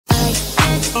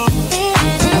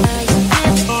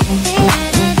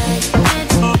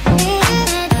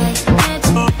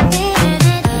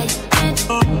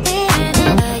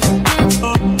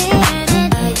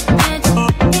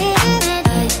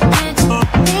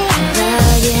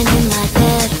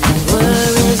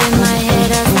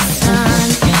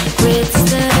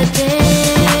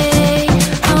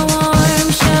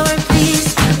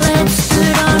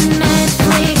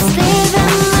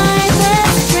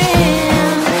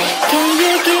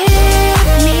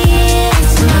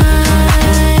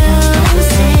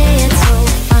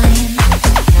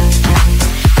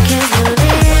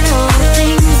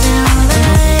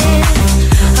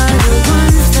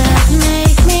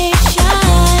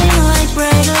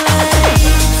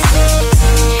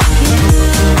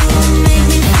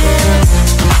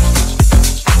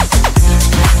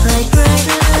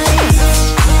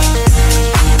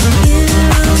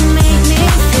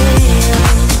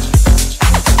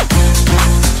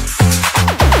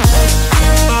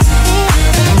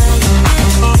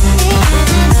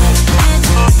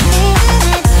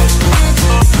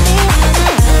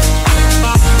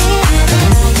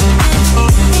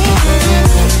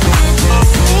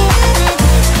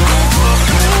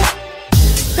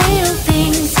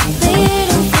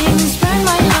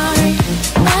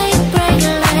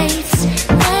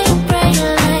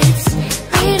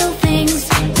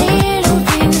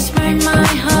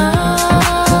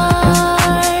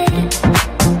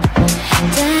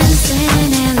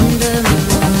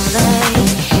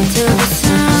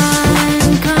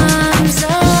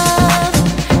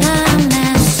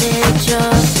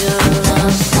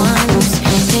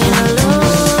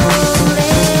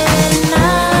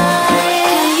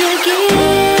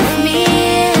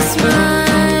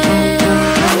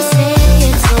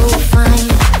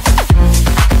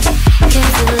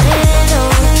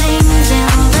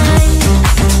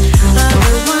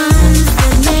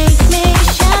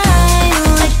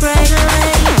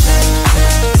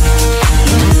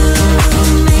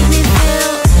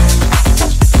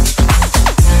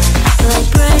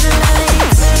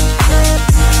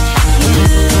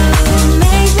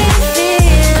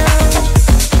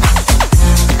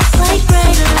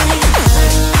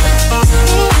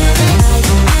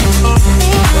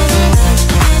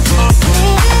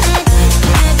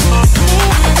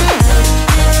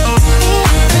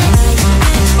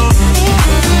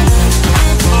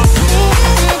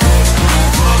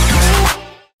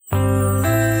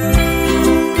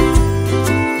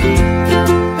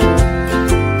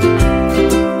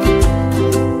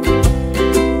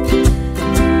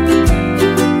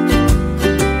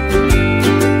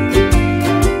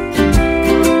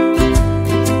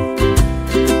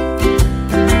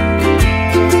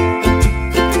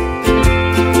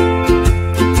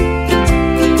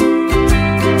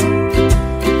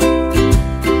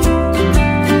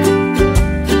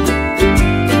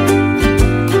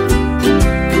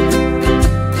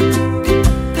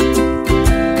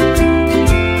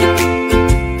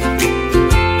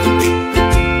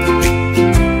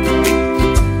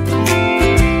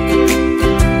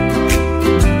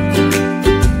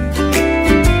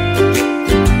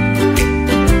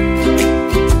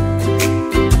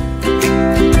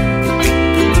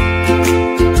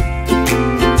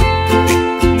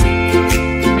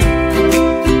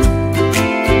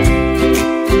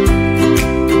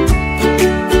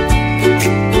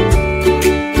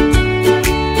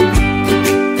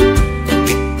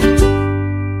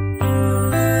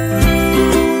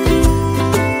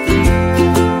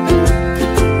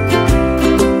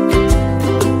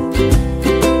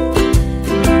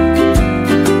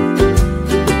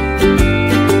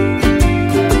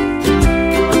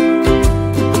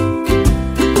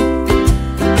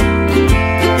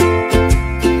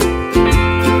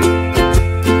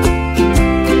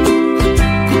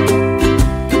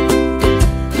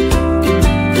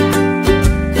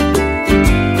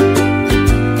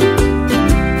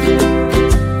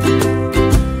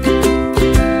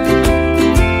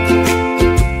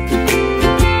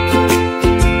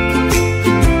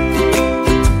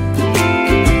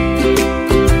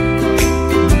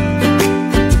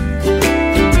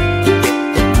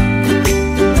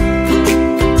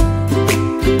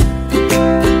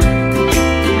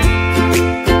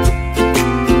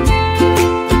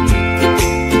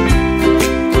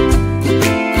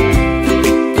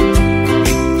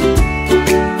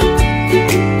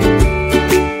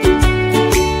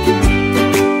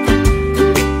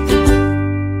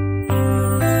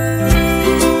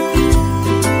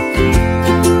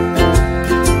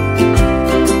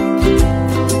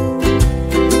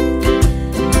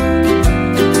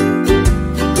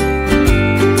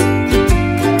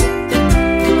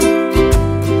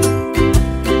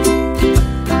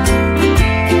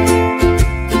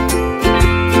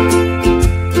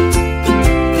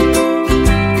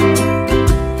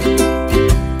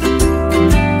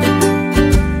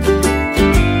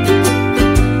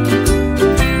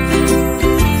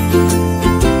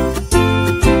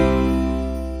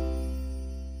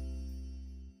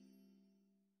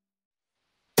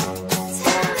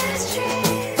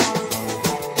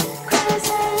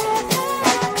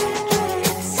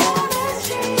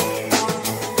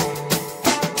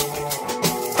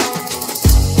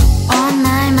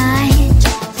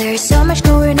so much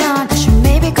going on, I should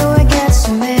maybe go and get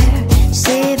some air.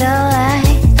 See the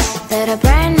lights that are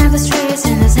brighten up the streets,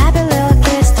 and those happy little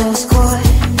kids, those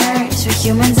corners where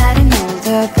humans hiding all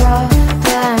the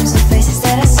problems, the faces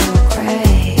that are so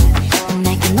gray. And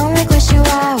I can only question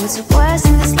why, what's the worst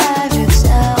in this life, you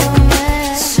tell me.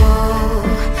 So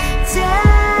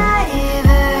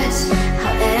diverse,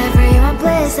 how everyone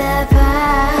plays their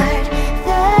part,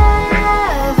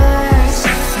 their verse,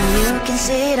 and you can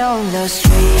see it on the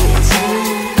streets.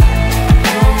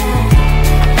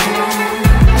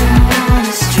 On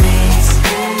the streets.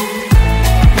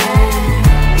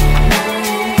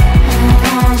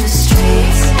 On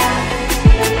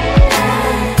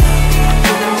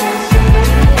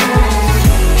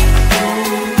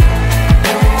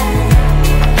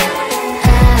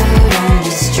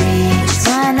the streets.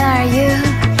 When are you?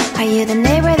 Are you the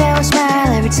neighbor that will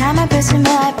smile every time I pass him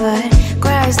by, but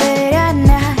cries late at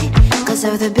night? Cause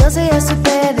of the bills he has to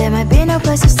pay, there might be no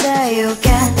place to stay. You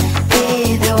can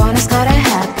be the one who's got a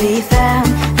happy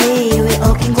family. We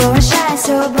all can glow and shine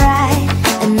so bright,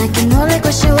 and I can only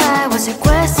question why, what's your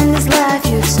quest in this life,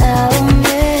 you tell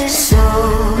me. So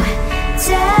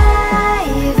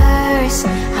diverse,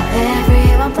 how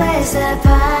everyone plays their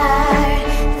part,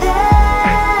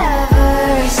 their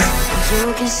verse,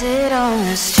 you can sit on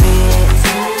the streets.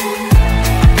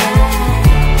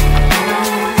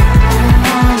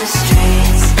 On the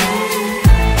streets.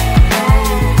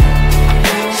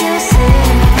 You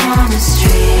sit on the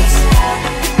streets.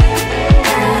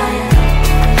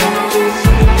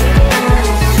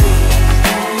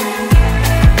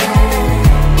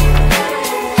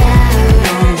 Out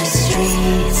on the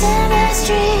streets. In the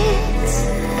streets.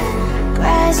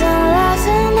 Cries and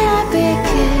laughing happy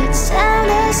kids down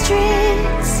the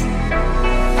streets.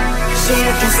 You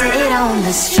can sit on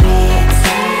the streets.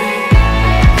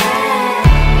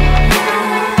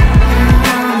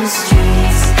 On the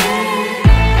streets.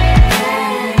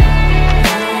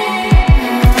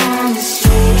 On the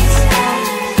streets.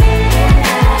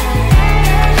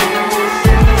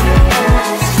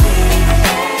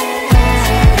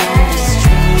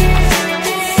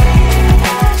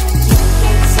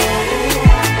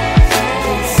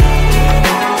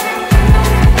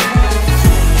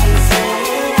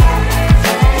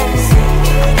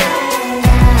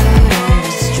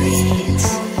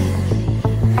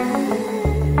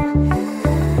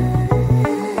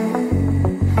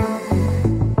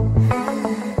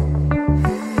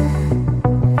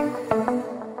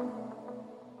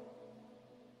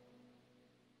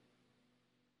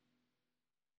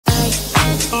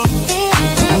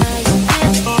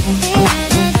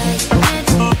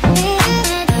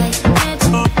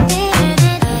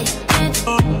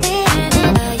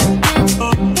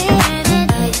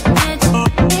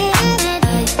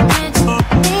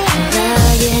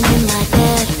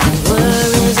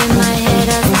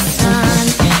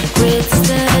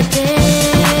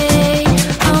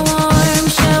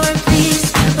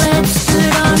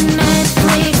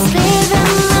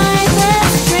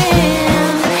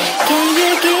 Can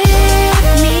you give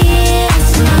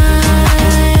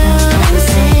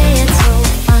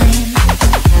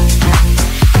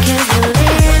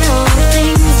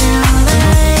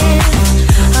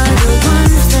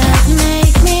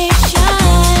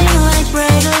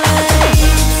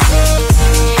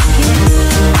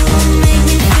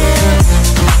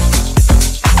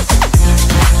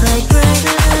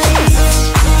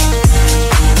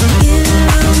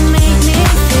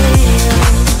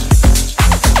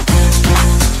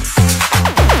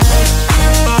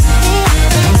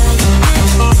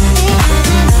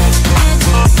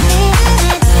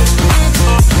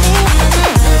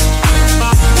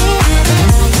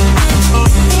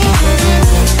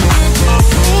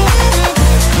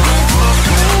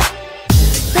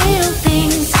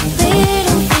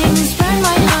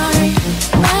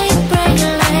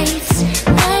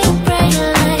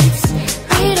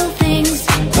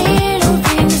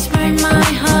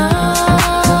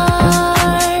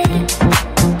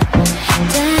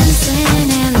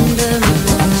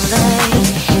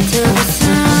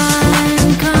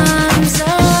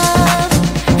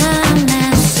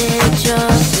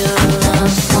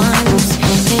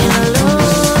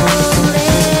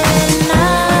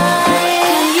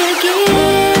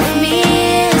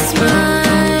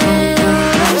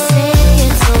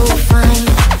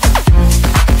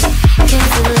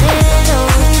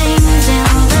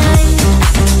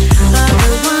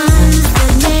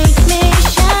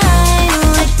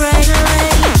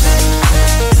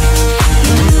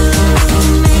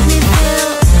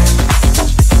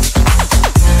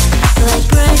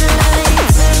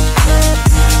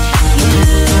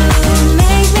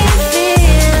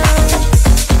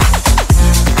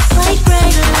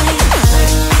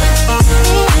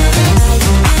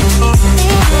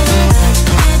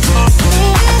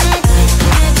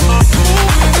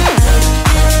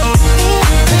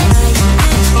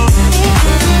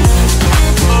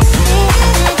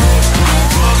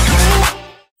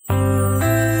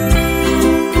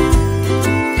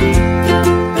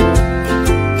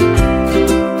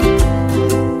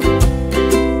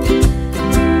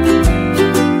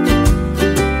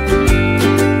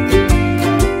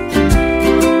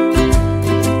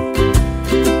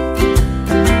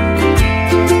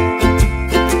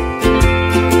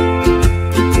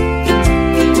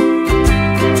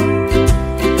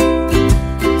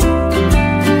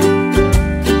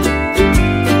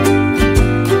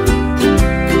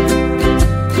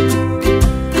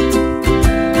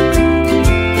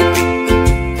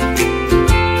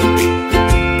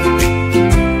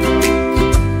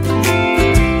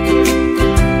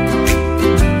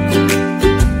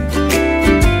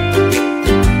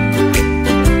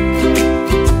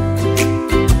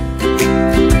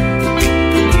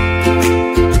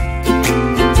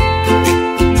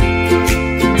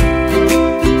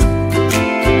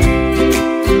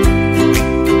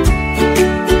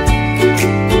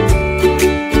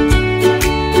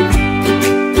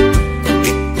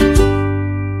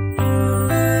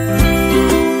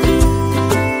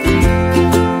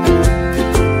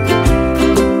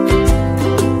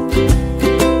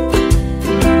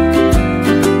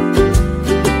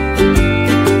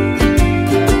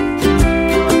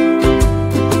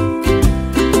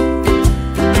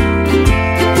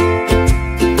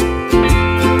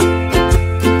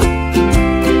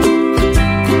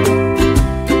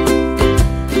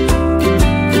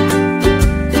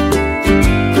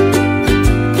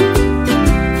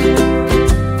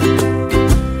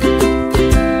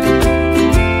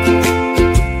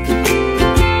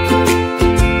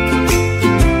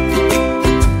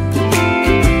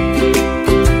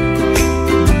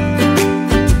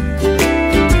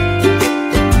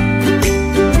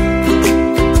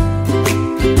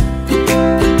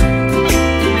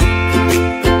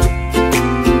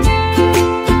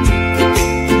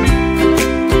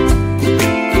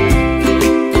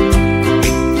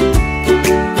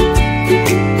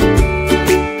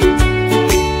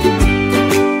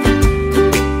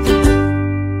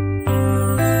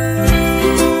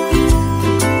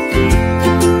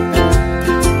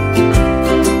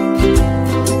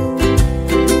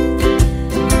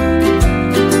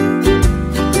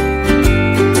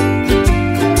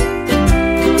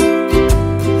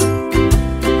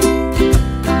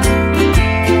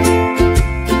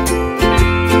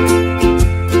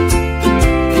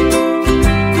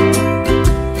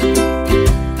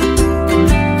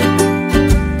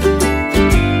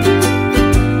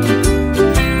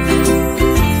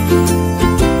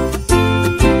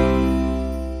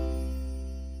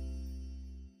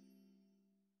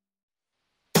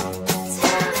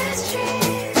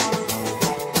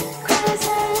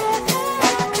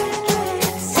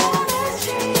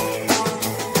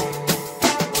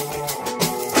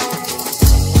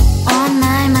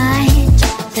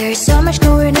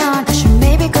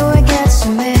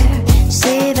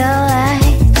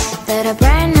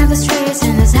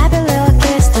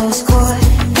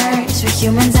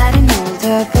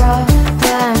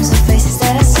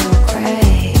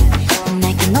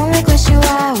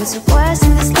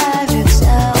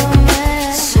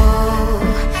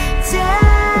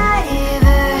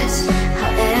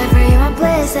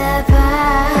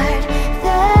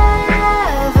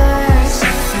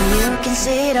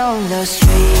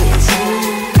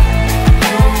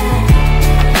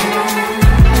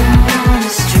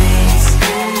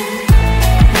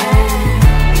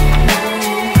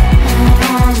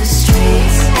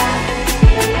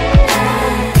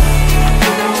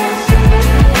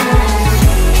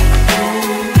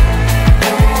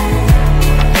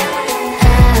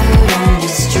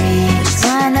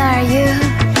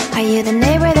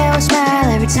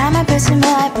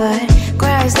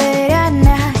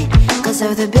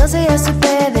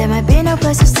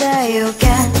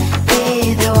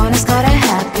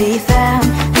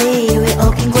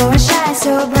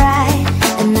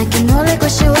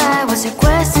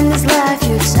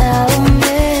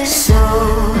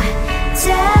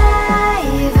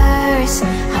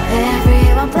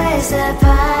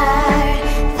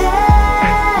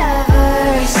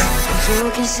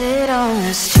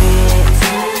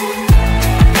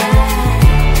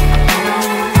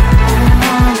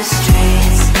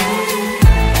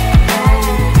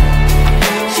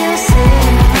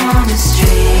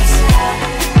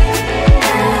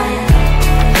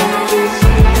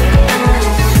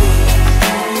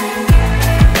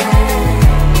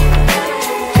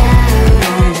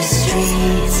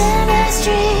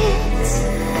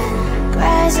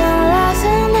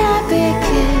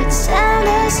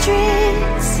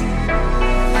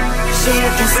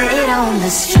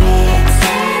just